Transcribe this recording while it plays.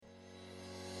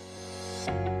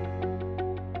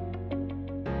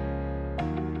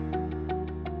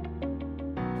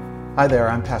Hi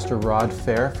there, I'm Pastor Rod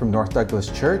Fair from North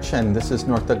Douglas Church, and this is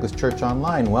North Douglas Church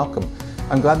Online. Welcome.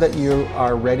 I'm glad that you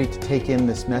are ready to take in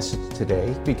this message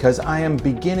today because I am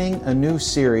beginning a new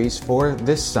series for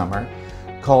this summer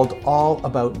called All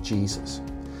About Jesus.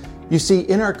 You see,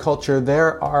 in our culture,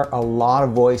 there are a lot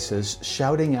of voices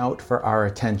shouting out for our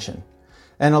attention.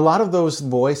 And a lot of those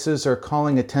voices are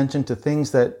calling attention to things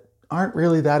that aren't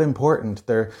really that important.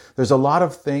 There's a lot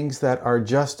of things that are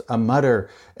just a mutter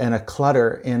and a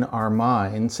clutter in our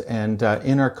minds and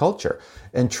in our culture.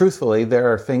 And truthfully,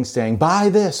 there are things saying, buy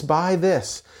this,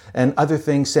 and other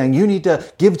things saying, you need to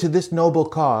give to this noble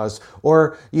cause,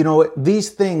 or, these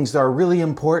things are really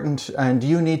important and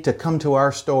you need to come to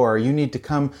our store, you need to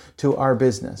come to our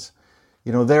business.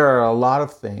 There are a lot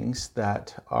of things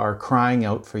that are crying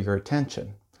out for your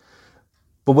attention.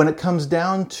 But when it comes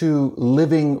down to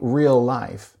living real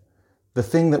life, the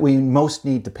thing that we most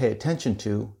need to pay attention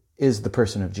to is the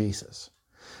person of Jesus.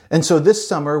 And so this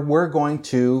summer, we're going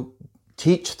to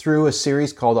teach through a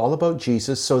series called All About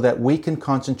Jesus so that we can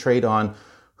concentrate on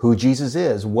who Jesus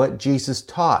is, what Jesus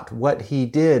taught, what he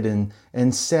did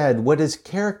and said, what his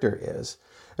character is.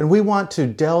 And we want to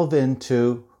delve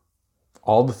into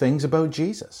all the things about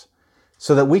Jesus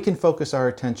so that we can focus our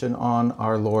attention on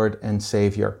our Lord and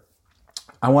Savior.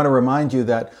 I want to remind you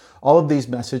that all of these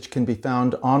messages can be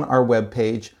found on our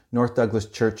webpage,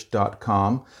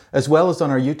 northdouglaschurch.com, as well as on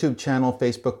our YouTube channel,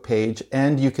 Facebook page,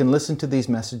 and you can listen to these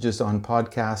messages on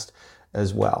podcast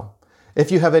as well.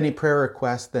 If you have any prayer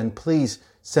requests, then please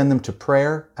send them to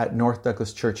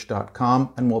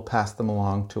prayer@northdouglaschurch.com and we'll pass them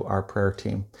along to our prayer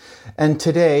team. And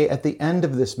today, at the end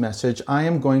of this message, I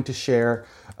am going to share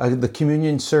the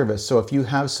communion service. So if you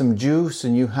have some juice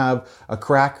and you have a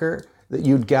cracker that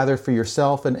you'd gather for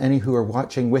yourself and any who are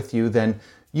watching with you, then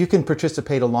you can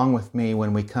participate along with me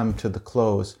when we come to the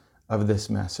close of this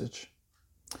message.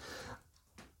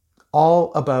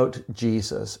 All about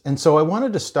Jesus. And so I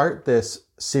wanted to start this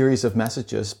series of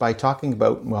messages by talking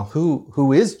about,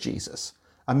 who is Jesus?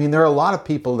 I mean, there are a lot of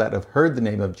people that have heard the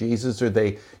name of Jesus, or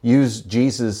they use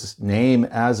Jesus' name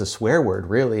as a swear word,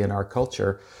 really, in our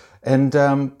culture. And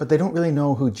but they don't really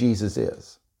know who Jesus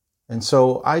is. And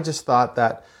so I just thought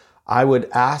that I would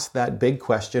ask that big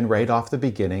question right off the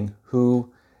beginning,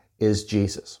 who is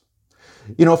Jesus?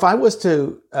 If I was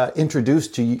to introduce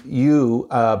to you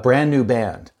a brand new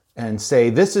band and say,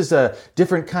 this is a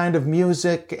different kind of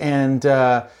music and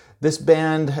this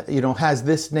band, has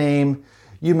this name,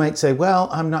 you might say, well,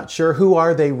 I'm not sure. Who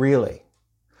are they really?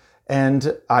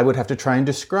 And I would have to try and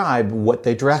describe what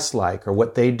they dress like or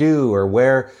what they do or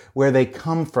where they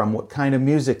come from, what kind of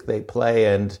music they play,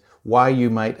 and why you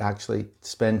might actually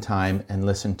spend time and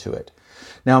listen to it.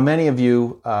 Now, many of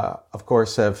you, of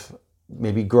course, have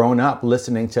maybe grown up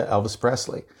listening to Elvis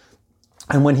Presley.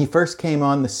 And when he first came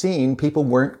on the scene, people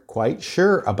weren't quite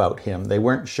sure about him. They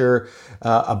weren't sure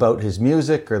about his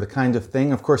music or the kind of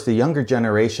thing. Of course, the younger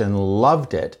generation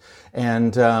loved it.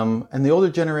 And the older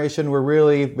generation were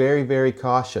really very, very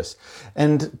cautious.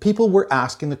 And people were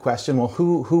asking the question, well,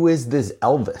 who is this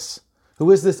Elvis? Who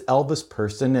is this Elvis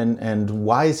person and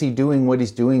why is he doing what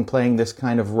he's doing, playing this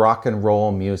kind of rock and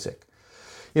roll music?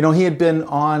 He had been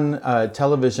on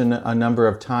television a number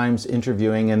of times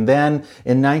interviewing, and then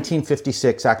in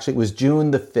 1956, actually it was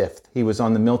June the 5th, he was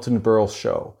on the Milton Berle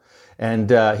show. And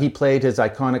he played his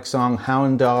iconic song,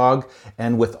 Hound Dog,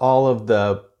 and with all of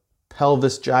the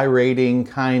pelvis gyrating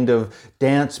kind of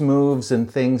dance moves and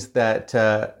things that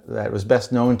was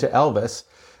best known to Elvis,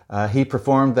 he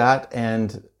performed that,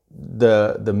 and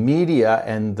the media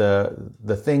and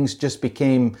the things just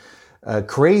became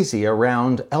crazy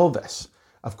around Elvis.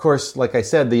 Of course, like I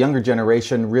said, the younger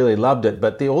generation really loved it,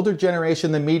 but the older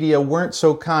generation, the media weren't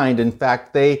so kind. In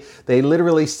fact, they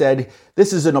literally said,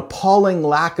 this is an appalling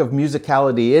lack of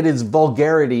musicality. It is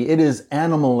vulgarity. It is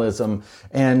animalism.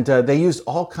 And they used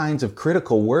all kinds of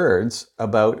critical words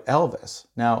about Elvis.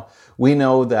 Now, we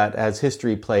know that as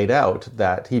history played out,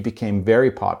 that he became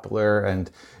very popular and,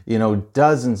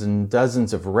 dozens and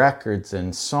dozens of records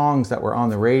and songs that were on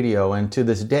the radio. And to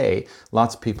this day,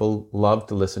 lots of people love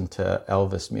to listen to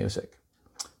Elvis music.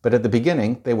 But at the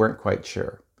beginning, they weren't quite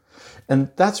sure.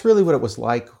 And that's really what it was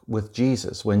like with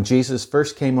Jesus. When Jesus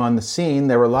first came on the scene,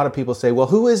 there were a lot of people say, well,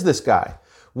 who is this guy?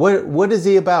 What is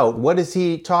he about? What is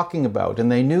he talking about? And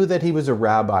they knew that he was a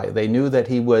rabbi. They knew that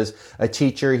he was a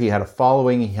teacher. He had a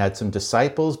following. He had some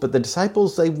disciples. But the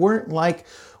disciples, they weren't like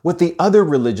what the other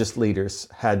religious leaders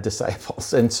had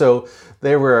disciples. And so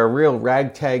they were a real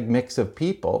ragtag mix of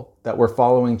people that were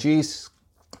following Jesus.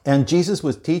 And Jesus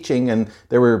was teaching and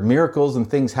there were miracles and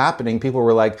things happening. People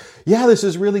were like, yeah, this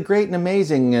is really great and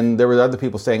amazing. And there were other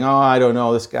people saying, oh, I don't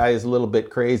know, this guy is a little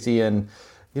bit crazy. And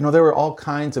There were all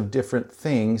kinds of different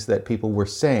things that people were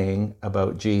saying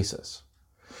about Jesus.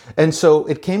 And so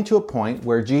it came to a point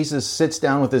where Jesus sits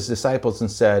down with his disciples and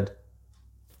said,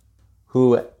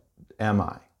 "Who am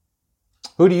I?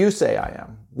 Who do you say I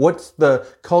am? What's the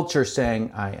culture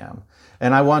saying I am?"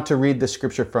 And I want to read the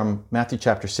scripture from Matthew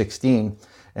chapter 16.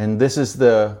 And this is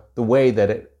the way that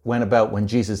it went about when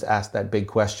Jesus asked that big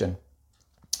question.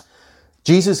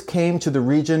 Jesus came to the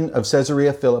region of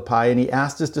Caesarea Philippi, and he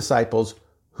asked his disciples,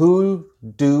 "Who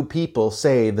do people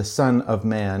say the Son of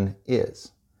Man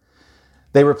is?"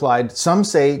 They replied, "Some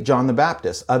say John the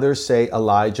Baptist, others say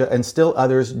Elijah, and still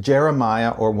others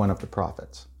Jeremiah or one of the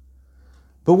prophets."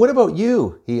 "But what about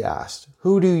you?" he asked.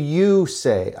 "Who do you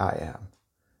say I am?"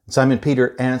 Simon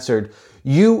Peter answered,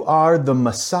 "You are the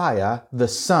Messiah, the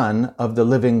Son of the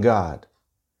living God."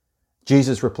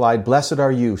 Jesus replied, "Blessed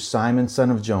are you, Simon,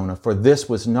 son of Jonah, for this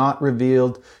was not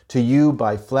revealed to you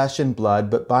by flesh and blood,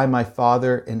 but by my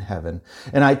Father in heaven.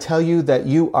 And I tell you that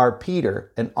you are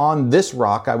Peter, and on this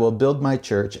rock I will build my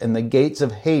church, and the gates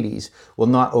of Hades will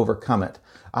not overcome it.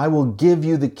 I will give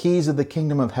you the keys of the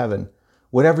kingdom of heaven.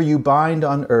 Whatever you bind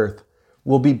on earth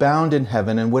will be bound in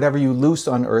heaven, and whatever you loose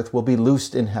on earth will be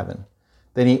loosed in heaven."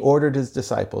 Then he ordered his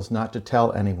disciples not to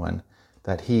tell anyone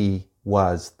that he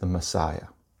was the Messiah.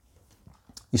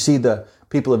 You see, the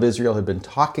people of Israel had been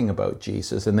talking about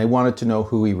Jesus, and they wanted to know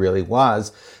who he really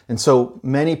was. And so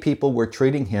many people were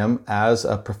treating him as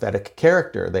a prophetic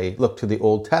character. They looked to the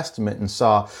Old Testament and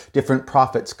saw different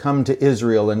prophets come to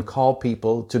Israel and call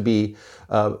people to be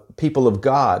people of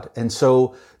God. And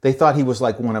so they thought he was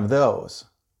like one of those.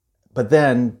 But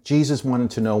then Jesus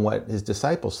wanted to know what his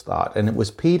disciples thought. And it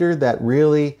was Peter that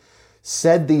really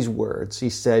said these words. He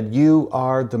said, "You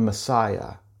are the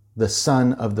Messiah, the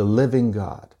Son of the living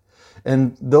God."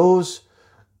 And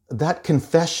that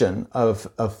confession of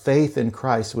faith in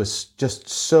Christ was just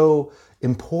so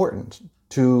important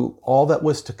to all that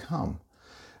was to come.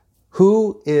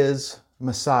 Who is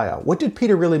Messiah? What did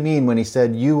Peter really mean when he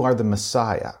said, "You are the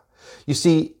Messiah"? You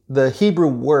see, the Hebrew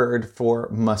word for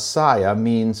Messiah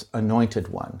means anointed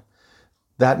one.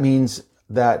 That means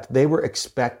that they were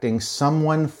expecting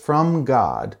someone from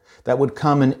God that would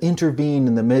come and intervene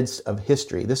in the midst of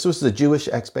history. This was the Jewish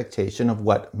expectation of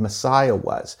what Messiah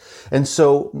was. And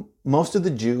so most of the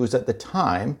Jews at the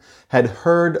time had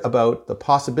heard about the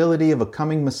possibility of a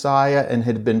coming Messiah and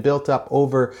had been built up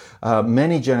over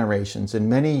many generations and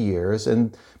many years.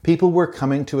 And people were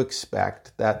coming to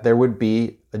expect that there would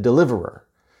be a deliverer,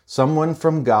 someone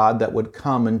from God that would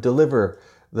come and deliver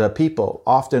the people.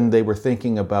 Often they were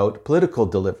thinking about political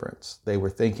deliverance. They were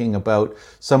thinking about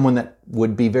someone that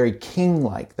would be very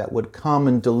king-like, that would come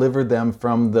and deliver them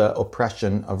from the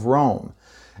oppression of Rome.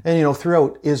 And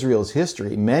throughout Israel's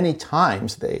history, many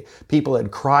times people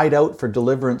had cried out for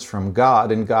deliverance from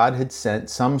God, and God had sent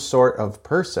some sort of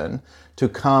person to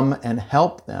come and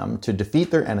help them to defeat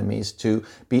their enemies, to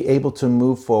be able to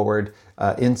move forward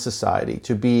in society,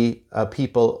 to be a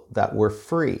people that were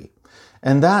free.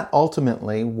 And that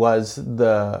ultimately was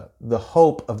the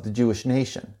hope of the Jewish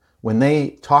nation. When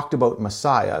they talked about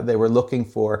Messiah, they were looking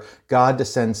for God to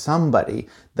send somebody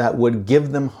that would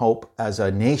give them hope as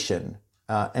a nation,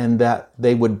 and that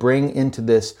they would bring into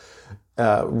this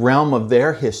realm of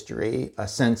their history a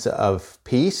sense of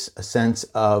peace, a sense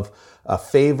of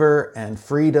favor and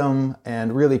freedom,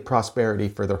 and really prosperity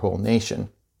for their whole nation.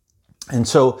 And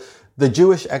so the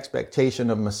Jewish expectation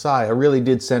of Messiah really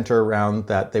did center around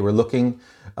that they were looking,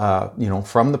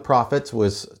 from the prophets,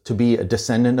 was to be a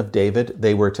descendant of David.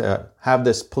 They were to have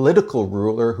this political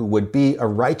ruler who would be a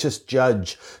righteous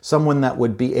judge, someone that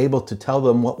would be able to tell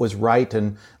them what was right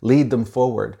and lead them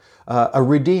forward. A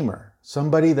redeemer,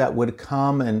 somebody that would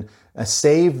come and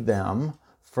save them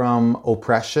from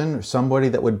oppression, or somebody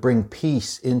that would bring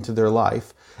peace into their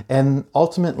life. And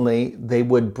ultimately, they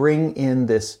would bring in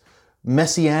this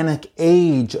messianic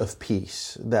age of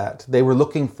peace, that they were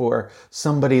looking for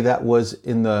somebody that was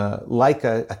like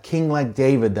a king like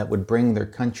David that would bring their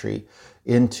country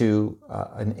into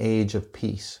an age of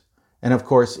peace. And of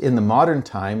course, in the modern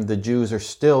time, the Jews are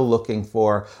still looking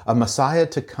for a Messiah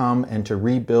to come and to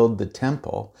rebuild the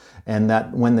temple, and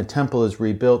that when the temple is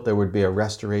rebuilt, there would be a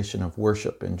restoration of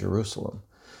worship in Jerusalem.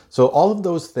 So all of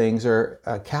those things are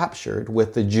captured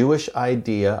with the Jewish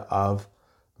idea of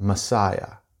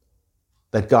Messiah.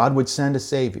 That God would send a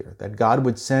Savior, that God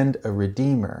would send a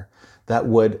Redeemer that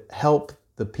would help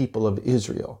the people of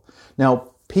Israel.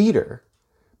 Now, Peter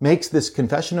makes this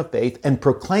confession of faith and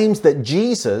proclaims that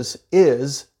Jesus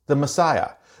is the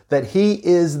Messiah, that he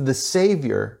is the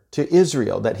Savior to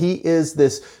Israel, that he is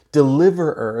this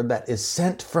deliverer that is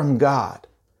sent from God.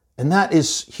 And that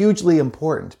is hugely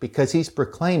important because he's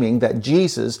proclaiming that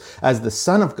Jesus, as the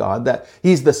Son of God, that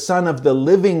he's the Son of the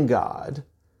living God.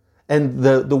 And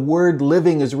the word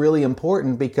living is really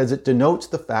important because it denotes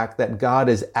the fact that God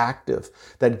is active,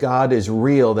 that God is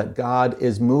real, that God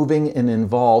is moving and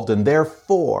involved, and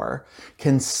therefore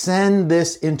can send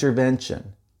this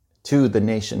intervention to the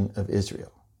nation of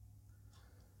Israel.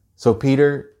 So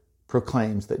Peter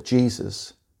proclaims that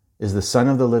Jesus is the Son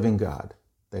of the living God,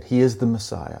 that he is the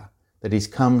Messiah, that he's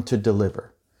come to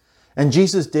deliver. And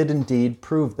Jesus did indeed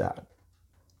prove that,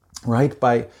 right?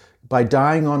 By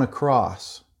dying on a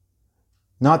cross.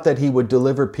 Not that he would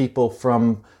deliver people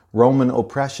from Roman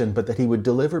oppression, but that he would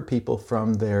deliver people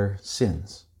from their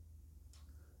sins.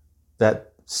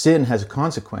 That sin has a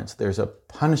consequence. There's a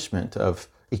punishment of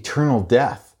eternal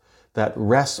death that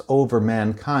rests over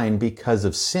mankind because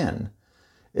of sin.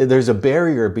 There's a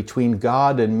barrier between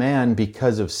God and man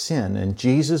because of sin, and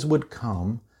Jesus would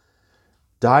come,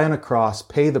 die on a cross,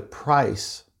 pay the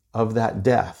price of that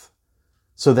death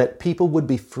so that people would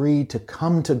be free to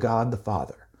come to God the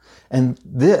Father. And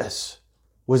this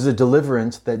was the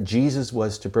deliverance that Jesus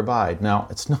was to provide. Now,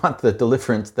 it's not the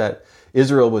deliverance that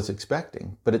Israel was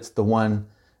expecting, but it's the one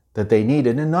that they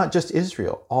needed. And not just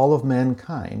Israel, all of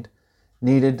mankind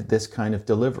needed this kind of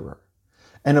deliverer.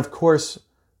 And of course,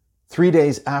 3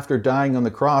 days after dying on the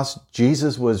cross,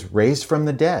 Jesus was raised from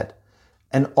the dead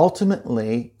and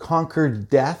ultimately conquered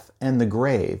death and the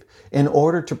grave in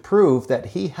order to prove that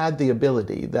he had the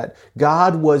ability, that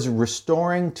God was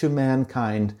restoring to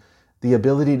mankind the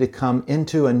ability to come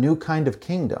into a new kind of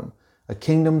kingdom, a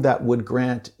kingdom that would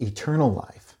grant eternal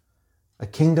life, a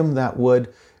kingdom that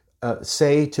would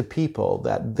say to people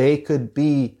that they could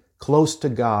be close to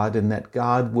God and that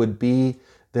God would be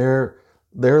their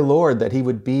Lord, that he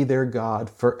would be their God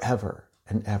forever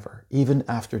and ever, even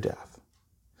after death.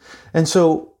 And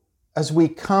so as we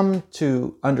come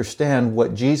to understand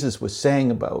what Jesus was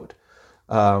saying about,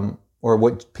 or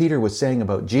what Peter was saying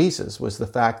about Jesus, was the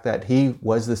fact that he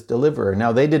was this deliverer.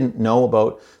 Now, they didn't know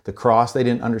about the cross. They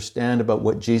didn't understand about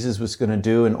what Jesus was going to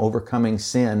do in overcoming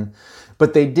sin.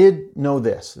 But they did know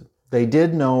this. They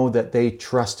did know that they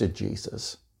trusted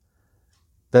Jesus.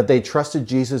 That they trusted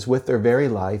Jesus with their very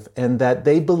life, and that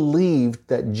they believed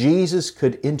that Jesus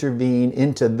could intervene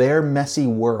into their messy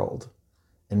world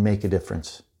and make a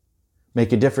difference.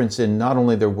 Make a difference in not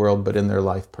only their world, but in their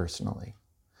life personally.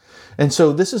 And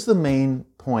so this is the main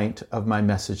point of my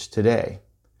message today.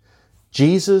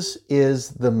 Jesus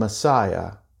is the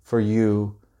Messiah for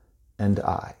you and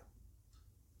I.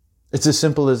 It's as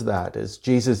simple as that, as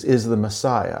Jesus is the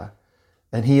Messiah,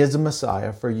 and he is a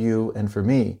Messiah for you and for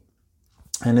me.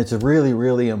 And it's really,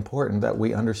 really important that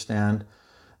we understand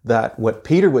that what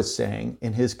Peter was saying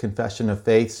in his confession of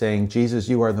faith, saying, Jesus,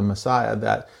 you are the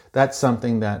Messiah, that's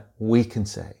something that we can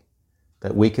say.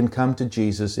 That we can come to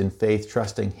Jesus in faith,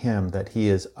 trusting him that he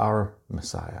is our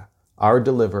Messiah, our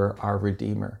deliverer, our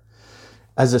Redeemer.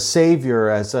 As a Savior,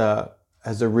 as a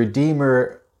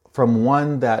Redeemer, from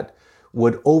one that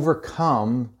would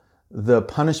overcome the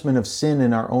punishment of sin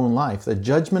in our own life. The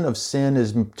judgment of sin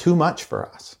is too much for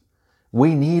us.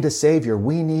 We need a Savior.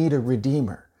 We need a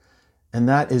Redeemer. And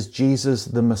that is Jesus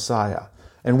the Messiah.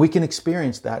 And we can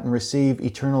experience that and receive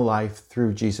eternal life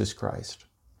through Jesus Christ.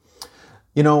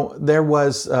 You know, there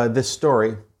was this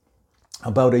story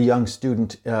about a young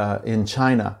student in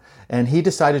China, and he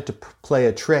decided to play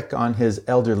a trick on his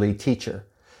elderly teacher.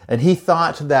 And he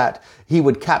thought that he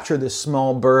would capture this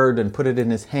small bird and put it in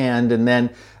his hand, and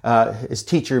then his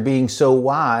teacher, being so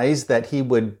wise, that he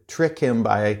would trick him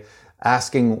by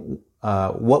asking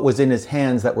what was in his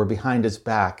hands that were behind his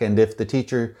back. And if the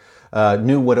teacher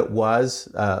knew what it was,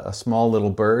 a small little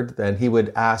bird, then he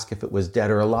would ask if it was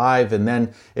dead or alive. And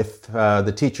then if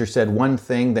the teacher said one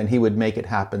thing, then he would make it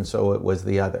happen so it was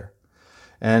the other.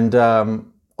 And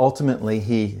ultimately,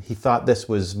 he thought this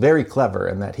was very clever,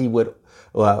 and that he would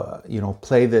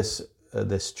play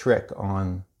this trick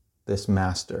on this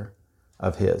master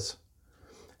of his.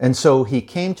 And so he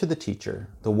came to the teacher,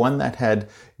 the one that had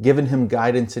given him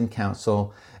guidance and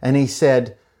counsel, and he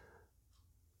said,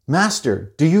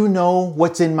 Master, do you know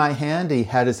what's in my hand? He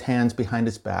had his hands behind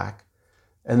his back.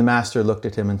 And the master looked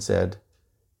at him and said,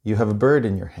 You have a bird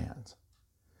in your hands.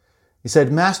 He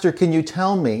said, Master, can you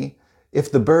tell me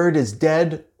if the bird is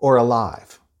dead or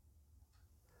alive?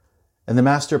 And the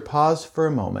master paused for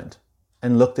a moment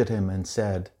and looked at him and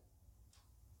said,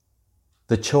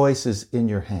 The choice is in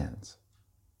your hands.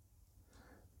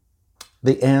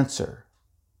 The answer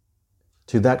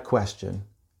to that question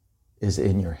is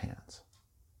in your hands.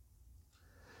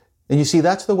 And you see,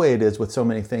 that's the way it is with so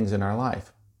many things in our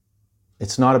life.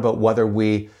 It's not about whether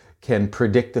we can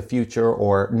predict the future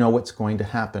or know what's going to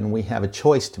happen. We have a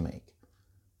choice to make.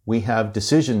 We have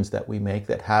decisions that we make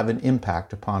that have an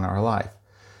impact upon our life.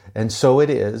 And so it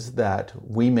is that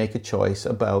we make a choice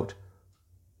about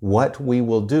what we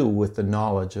will do with the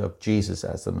knowledge of Jesus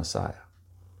as the Messiah.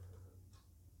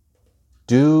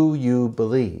 Do you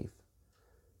believe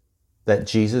that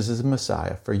Jesus is the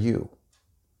Messiah for you?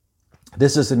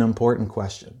 This is an important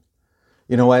question.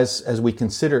 You know, as we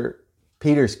consider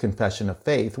Peter's confession of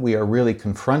faith, we are really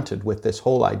confronted with this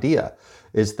whole idea,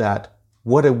 is that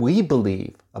what do we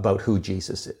believe about who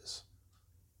Jesus is?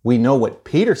 We know what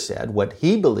Peter said, what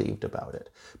he believed about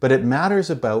it, but it matters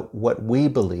about what we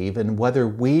believe and whether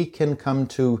we can come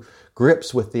to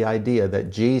grips with the idea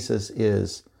that Jesus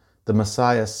is the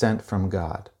Messiah sent from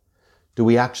God. Do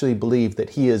we actually believe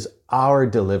that he is our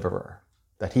deliverer,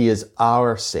 that he is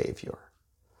our Savior?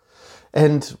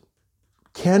 And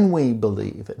can we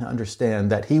believe and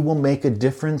understand that he will make a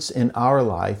difference in our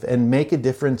life and make a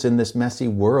difference in this messy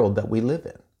world that we live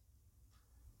in?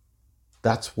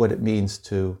 That's what it means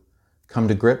to come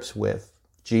to grips with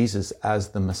Jesus as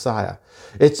the Messiah.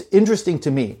 It's interesting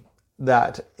to me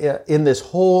that in this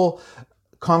whole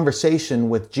conversation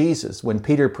with Jesus, when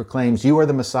Peter proclaims, "You are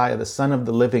the Messiah, the Son of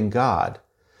the living God,"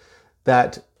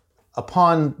 that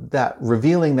upon that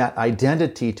revealing that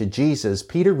identity to Jesus,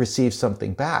 Peter receives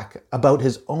something back about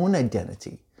his own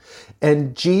identity.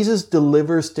 And Jesus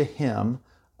delivers to him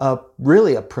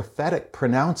really a prophetic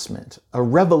pronouncement, a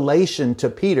revelation to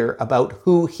Peter about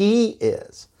who he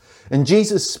is. And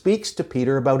Jesus speaks to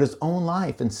Peter about his own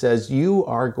life and says, "You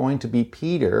are going to be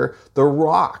Peter, the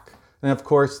rock." And of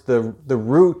course, the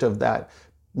root of that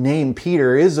name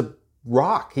Peter is a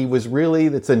rock. He was really,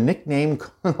 it's a nickname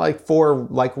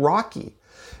like Rocky.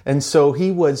 And so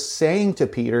he was saying to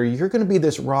Peter, "You're going to be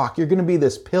this rock. You're going to be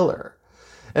this pillar."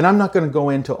 And I'm not going to go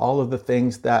into all of the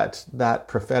things that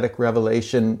prophetic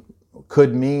revelation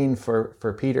could mean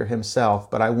for Peter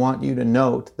himself, but I want you to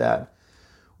note that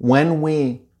when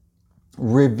we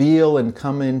reveal and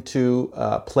come into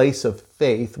a place of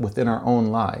faith within our own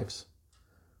lives,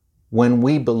 when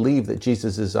we believe that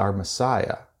Jesus is our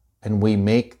Messiah, and we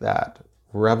make that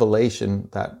revelation,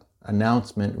 that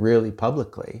announcement really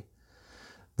publicly,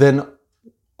 then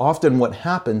often what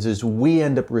happens is we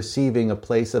end up receiving a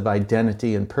place of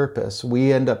identity and purpose.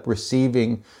 We end up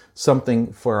receiving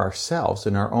something for ourselves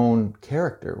in our own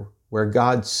character, where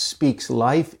God speaks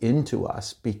life into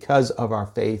us because of our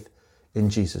faith in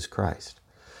Jesus Christ.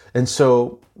 And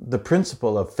so the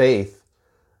principle of faith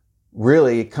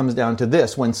really comes down to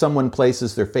this. When someone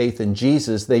places their faith in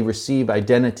Jesus, they receive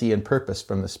identity and purpose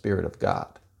from the Spirit of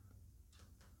God.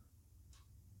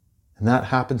 And that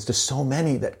happens to so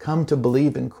many that come to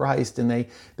believe in Christ, and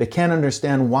they can't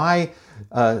understand why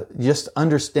just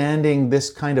understanding this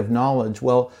kind of knowledge.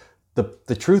 Well,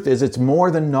 the truth is, it's more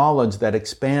than knowledge that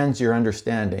expands your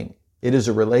understanding. It is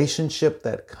a relationship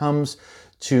that comes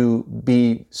to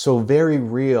be so very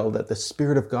real that the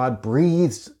Spirit of God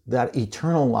breathes that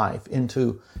eternal life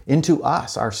into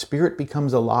us. Our spirit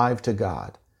becomes alive to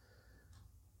God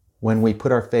when we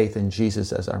put our faith in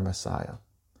Jesus as our Messiah.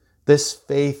 This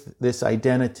faith, this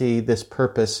identity, this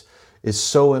purpose is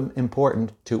so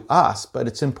important to us, but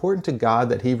it's important to God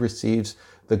that He receives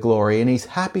the glory, and He's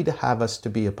happy to have us to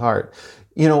be a part.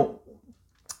 You know,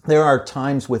 there are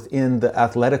times within the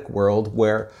athletic world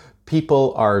where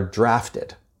people are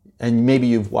drafted. And maybe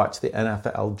you've watched the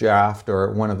NFL draft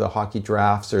or one of the hockey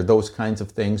drafts or those kinds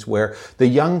of things where the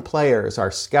young players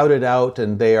are scouted out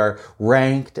and they are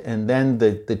ranked, and then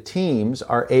the teams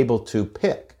are able to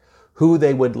pick who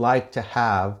they would like to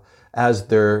have as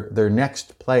their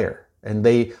next player. And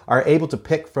they are able to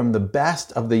pick from the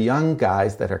best of the young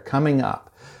guys that are coming up.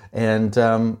 And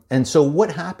so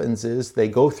what happens is they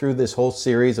go through this whole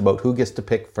series about who gets to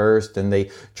pick first, and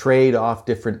they trade off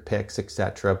different picks,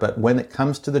 etc. But when it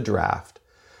comes to the draft,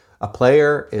 a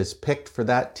player is picked for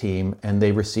that team, and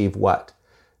they receive what?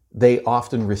 They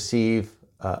often receive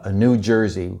a new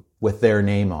jersey with their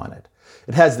name on it.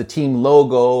 It has the team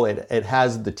logo, it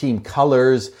has the team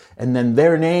colors, and then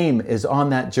their name is on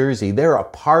that jersey. They're a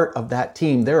part of that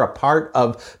team. They're a part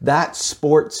of that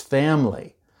sports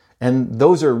family. And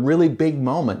those are really big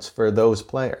moments for those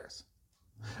players.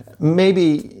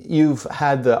 Maybe you've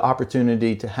had the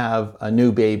opportunity to have a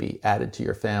new baby added to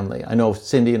your family. I know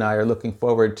Cindy and I are looking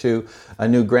forward to a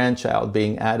new grandchild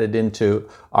being added into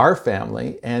our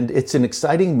family. And it's an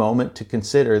exciting moment to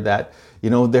consider that,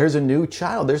 you know, there's a new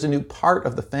child, there's a new part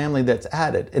of the family that's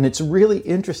added. And it's really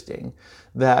interesting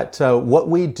that what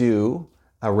we do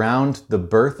around the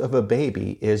birth of a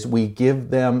baby is we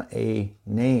give them a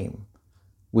name.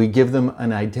 We give them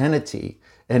an identity,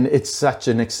 And it's such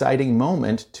an exciting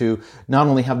moment to not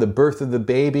only have the birth of the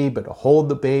baby, but to hold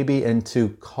the baby and to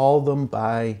call them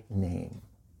by name.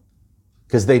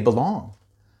 Because they belong.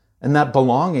 And that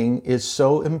belonging is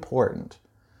so important.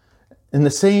 In the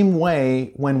same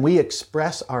way, when we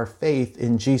express our faith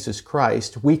in Jesus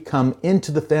Christ, we come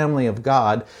into the family of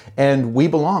God and we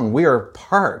belong. We are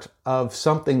part of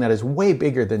something that is way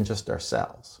bigger than just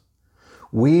ourselves.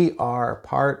 We are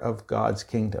part of God's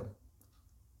kingdom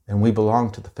and we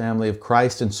belong to the family of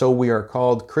Christ, and so we are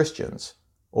called Christians,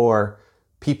 or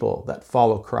people that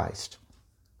follow Christ.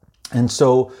 And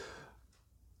so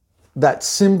that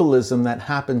symbolism that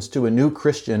happens to a new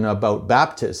Christian about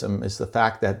baptism is the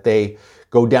fact that they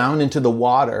go down into the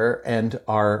water and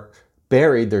are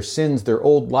buried. Their sins, their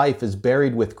old life is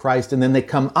buried with Christ. And then they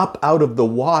come up out of the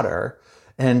water,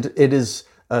 and it is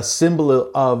a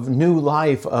symbol of new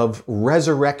life, of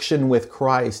resurrection with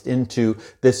Christ into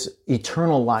this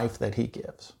eternal life that he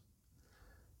gives.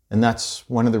 And that's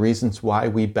one of the reasons why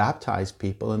we baptize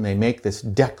people, and they make this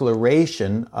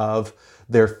declaration of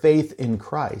their faith in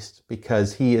Christ,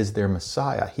 because he is their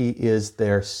Messiah. He is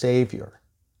their Savior.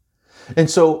 And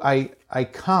so I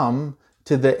come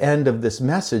to the end of this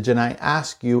message and I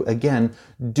ask you again,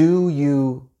 do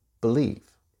you believe?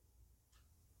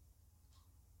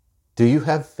 Do you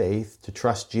have faith to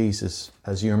trust Jesus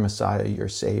as your Messiah, your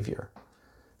Savior?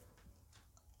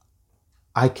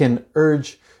 I can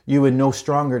urge you in no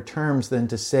stronger terms than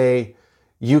to say,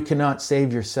 you cannot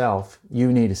save yourself.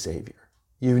 You need a Savior.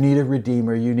 You need a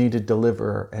Redeemer. You need a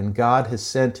Deliverer. And God has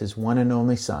sent his one and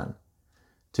only Son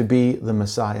to be the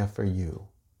Messiah for you.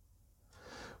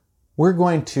 We're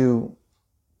going to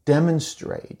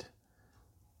demonstrate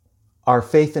our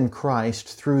faith in Christ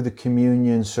through the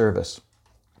communion service.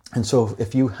 And so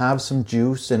if you have some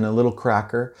juice and a little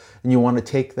cracker and you want to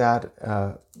take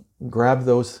that, grab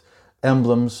those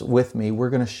emblems with me, we're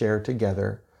going to share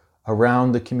together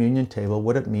around the communion table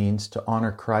what it means to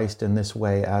honor Christ in this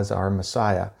way as our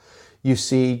Messiah. You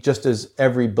see, just as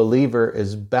every believer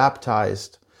is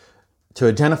baptized to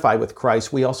identify with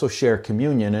Christ, we also share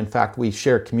communion. In fact, we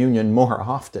share communion more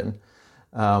often.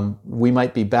 We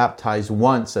might be baptized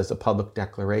once as a public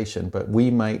declaration, but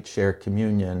we might share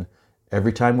communion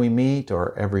every time we meet,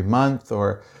 or every month,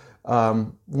 or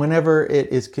whenever it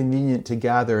is convenient to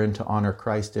gather and to honor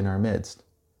Christ in our midst.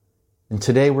 And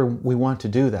today we want to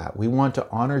do that. We want to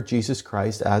honor Jesus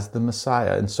Christ as the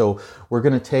Messiah. And so we're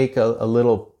going to take a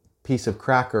little piece of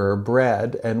cracker or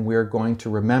bread, and we're going to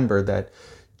remember that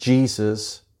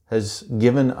Jesus has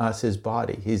given us his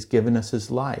body. He's given us his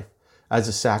life as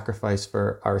a sacrifice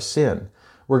for our sin.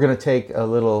 We're going to take a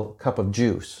little cup of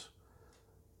juice,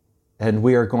 and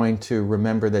we are going to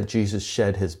remember that Jesus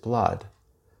shed his blood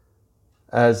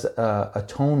as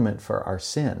atonement for our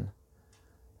sin.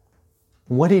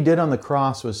 What he did on the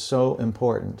cross was so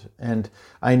important. And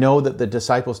I know that the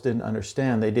disciples didn't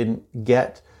understand. They didn't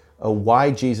get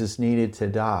why Jesus needed to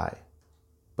die.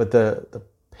 But the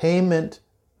payment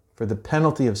for the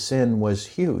penalty of sin was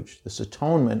huge. This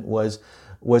atonement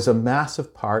was a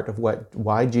massive part of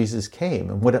why Jesus came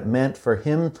and what it meant for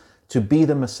him to be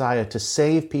the Messiah, to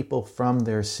save people from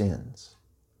their sins.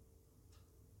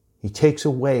 He takes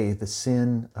away the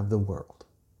sin of the world.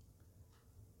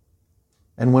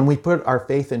 And when we put our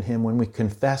faith in him, when we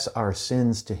confess our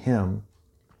sins to him,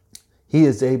 he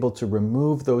is able to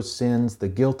remove those sins, the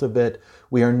guilt of it.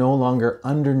 We are no longer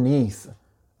underneath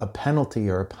a penalty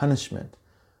or a punishment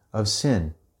of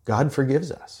sin. God forgives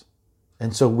us.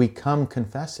 And so we come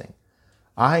confessing,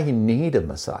 I need a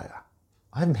Messiah.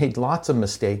 I've made lots of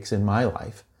mistakes in my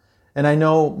life. And I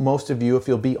know most of you, if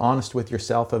you'll be honest with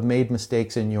yourself, have made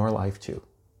mistakes in your life too.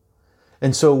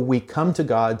 And so we come to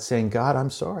God saying, God, I'm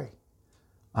sorry.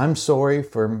 I'm sorry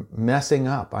for messing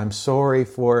up. I'm sorry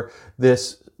for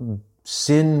this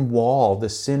sin wall,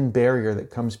 this sin barrier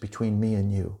that comes between me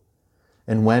and you.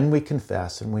 And when we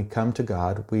confess and we come to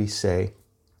God, we say,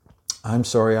 I'm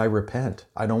sorry, I repent.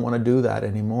 I don't want to do that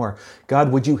anymore.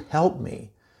 God, would you help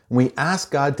me? And we ask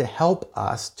God to help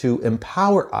us, to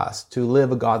empower us to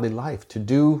live a godly life, to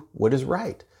do what is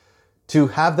right, to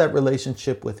have that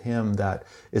relationship with him that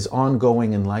is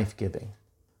ongoing and life-giving.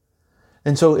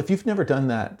 And so if you've never done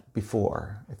that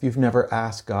before, if you've never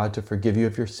asked God to forgive you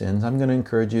of your sins, I'm going to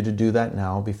encourage you to do that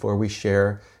now before we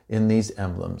share in these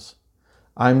emblems.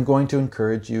 I'm going to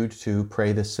encourage you to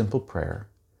pray this simple prayer.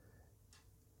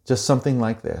 Just something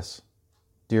like this.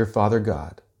 Dear Father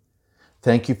God,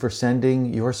 thank you for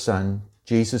sending your Son,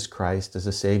 Jesus Christ, as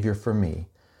a Savior for me.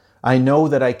 I know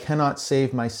that I cannot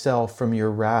save myself from your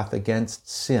wrath against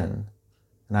sin,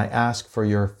 and I ask for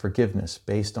your forgiveness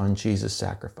based on Jesus'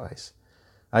 sacrifice.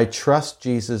 I trust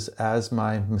Jesus as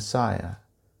my Messiah,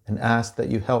 and ask that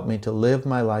you help me to live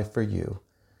my life for you.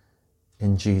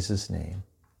 In Jesus' name,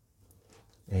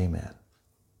 amen.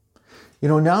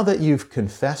 Now that you've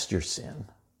confessed your sin,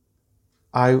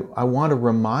 I want to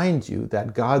remind you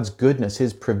that God's goodness,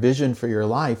 His provision for your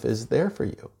life is there for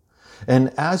you.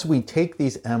 And as we take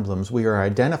these emblems, we are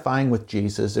identifying with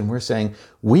Jesus and we're saying,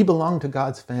 we belong to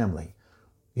God's family.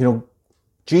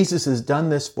 Jesus has done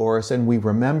this for us, and we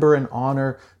remember and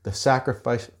honor the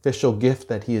sacrificial gift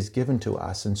that He has given to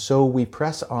us. And so we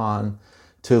press on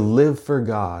to live for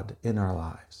God in our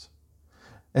lives.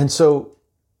 And so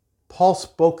Paul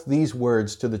spoke these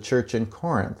words to the church in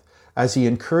Corinth as he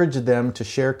encouraged them to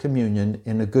share communion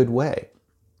in a good way.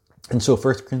 And so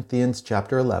 1 Corinthians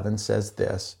chapter 11 says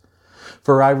this,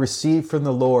 "For I received from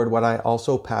the Lord what I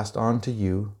also passed on to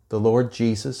you. The Lord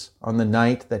Jesus, on the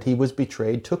night that He was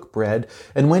betrayed, took bread,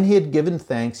 and when He had given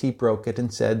thanks, He broke it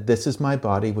and said, 'This is my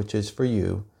body, which is for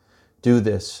you. Do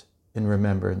this in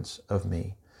remembrance of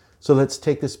me.'" So let's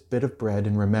take this bit of bread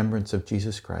in remembrance of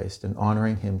Jesus Christ and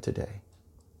honoring Him today.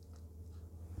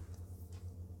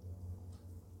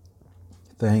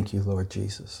 Thank you, Lord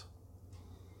Jesus.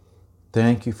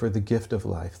 Thank you for the gift of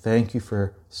life. Thank you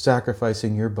for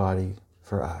sacrificing your body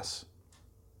for us.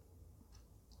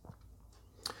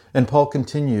 And Paul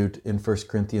continued in 1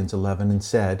 Corinthians 11 and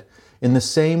said, "In the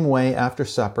same way, after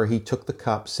supper, he took the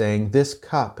cup, saying, 'This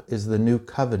cup is the new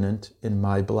covenant in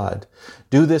my blood.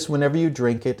 Do this whenever you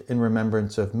drink it in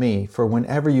remembrance of me. For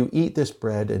whenever you eat this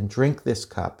bread and drink this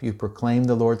cup, you proclaim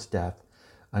the Lord's death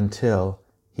until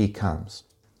He comes.'"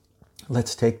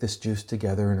 Let's take this juice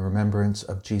together in remembrance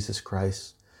of Jesus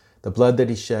Christ, the blood that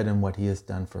He shed and what He has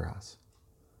done for us.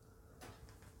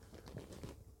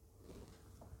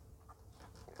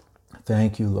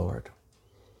 Thank you, Lord.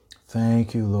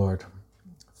 Thank you, Lord.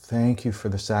 Thank you for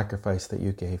the sacrifice that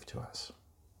you gave to us.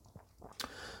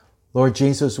 Lord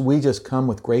Jesus, we just come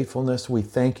with gratefulness. We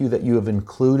thank you that you have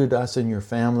included us in your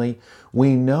family.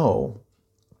 We know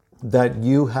that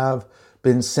you have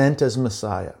been sent as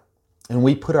Messiah. And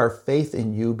we put our faith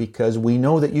in you because we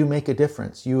know that you make a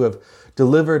difference. You have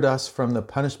delivered us from the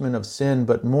punishment of sin,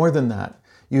 but more than that,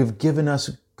 you have given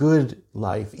us good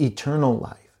life, eternal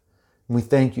life. And we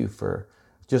thank you for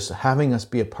just having us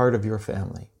be a part of your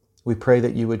family. We pray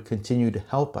that you would continue to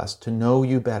help us to know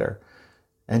you better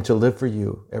and to live for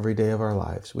you every day of our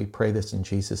lives. We pray this in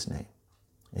Jesus' name.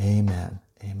 Amen.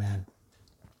 Amen.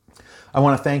 I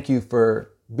want to thank you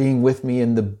for being with me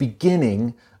in the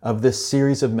beginning of this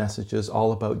series of messages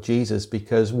all about Jesus,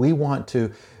 because we want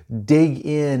to dig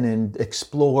in and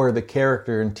explore the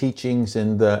character and teachings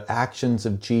and the actions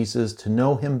of Jesus, to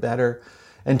know Him better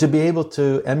and to be able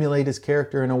to emulate His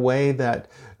character in a way that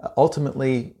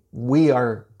ultimately we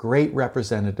are great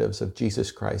representatives of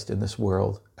Jesus Christ in this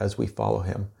world as we follow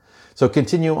Him. So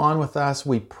continue on with us.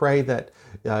 We pray that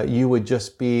you would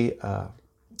just be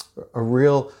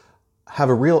have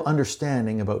a real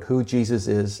understanding about who Jesus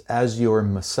is as your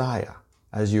Messiah,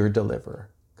 as your deliverer.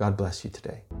 God bless you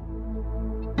today.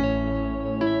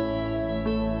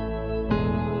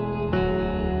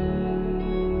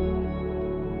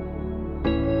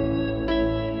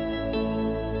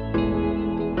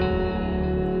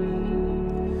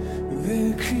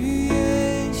 The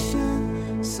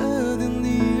creation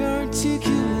suddenly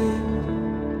articulate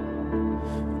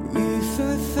with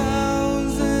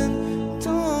 1,000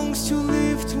 tongues to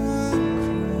lift one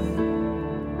cry.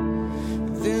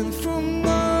 Then from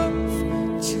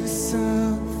north to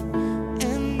south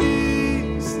and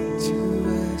east to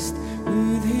west,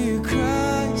 would hear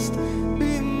Christ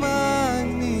be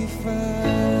magnified.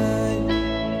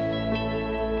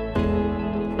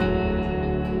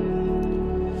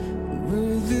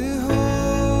 Will the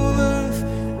whole earth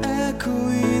echo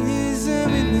in His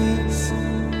eminence?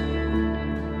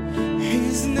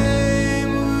 His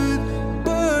name would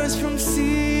burst from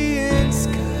sea and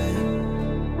sky,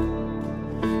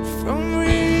 from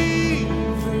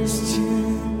rivers to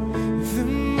the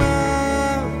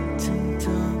mountain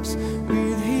tops.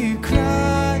 Will He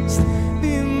Christ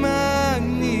be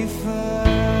magnified?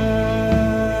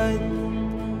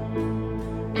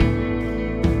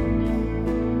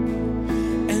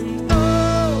 And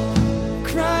oh,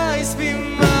 Christ be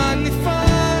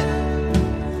magnified.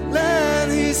 Let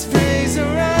His face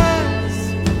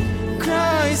arise.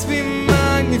 Christ be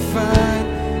magnified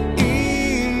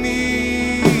in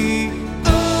me.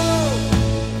 Oh,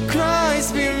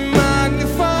 Christ be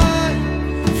magnified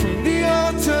from the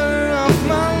altar of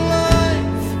my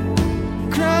life.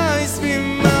 Christ be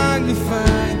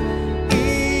magnified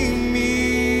in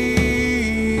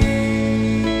me.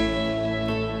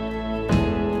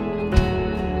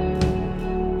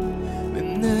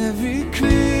 When every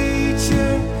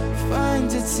creature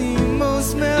finds its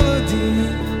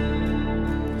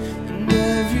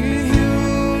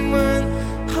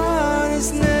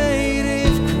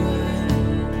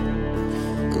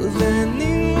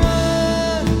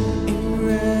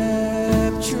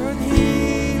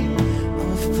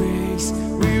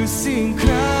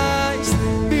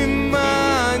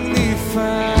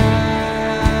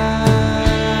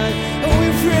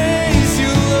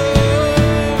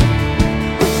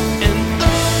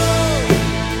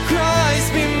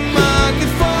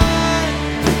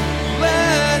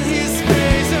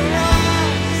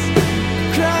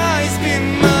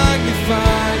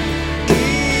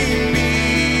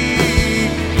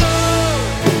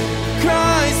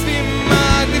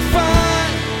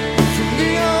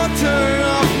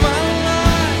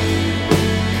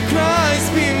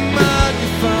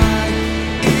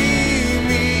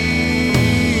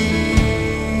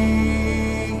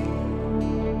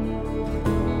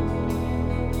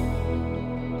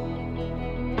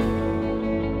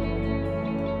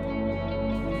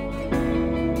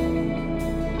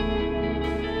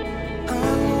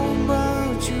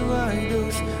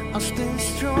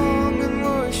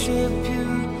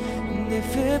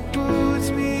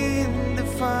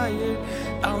fire.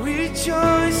 I'll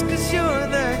rejoice 'cause you're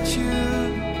the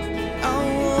truth. I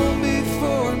won't be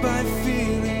formed by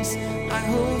feelings. I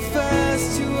hold fast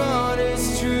to what is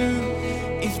true.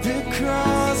 If the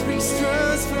cross brings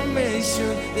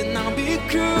transformation, then I'll be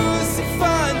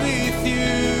crucified with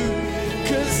you.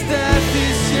 'Cause death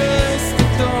is just the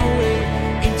doorway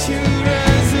into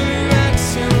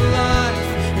resurrection life.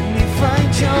 And if I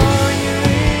join you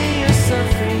in your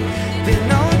suffering, then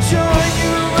I'll join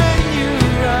you when you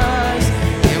rise.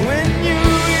 And when you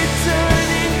return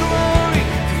in glory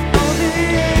with all the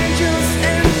angels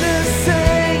and the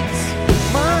saints,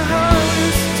 my heart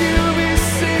will still be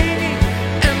singing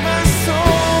and my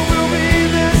soul will be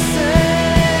the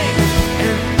same.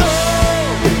 And oh,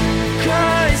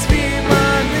 Christ be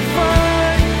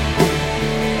magnified.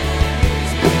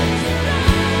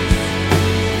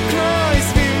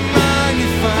 Christ be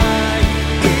magnified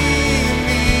in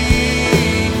me.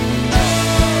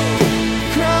 Oh,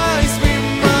 Christ be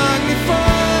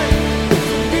magnified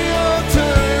from the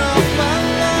altar of my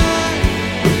life.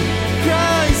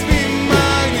 Christ be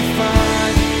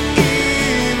magnified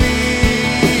in me.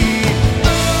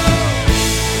 Oh,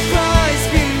 Christ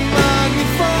be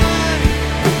magnified.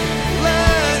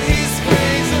 Let His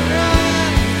praise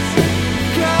arise.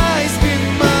 Christ be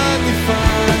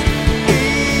magnified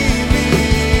in me.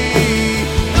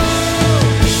 Oh,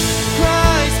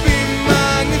 Christ be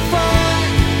magnified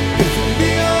from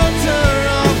the altar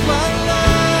of my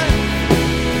life.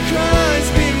 Christ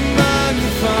be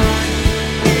magnified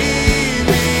in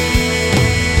me.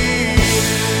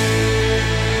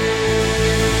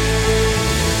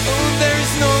 Oh,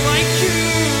 there's no like you,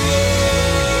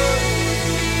 Lord.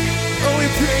 Oh, we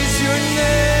praise your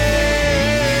name.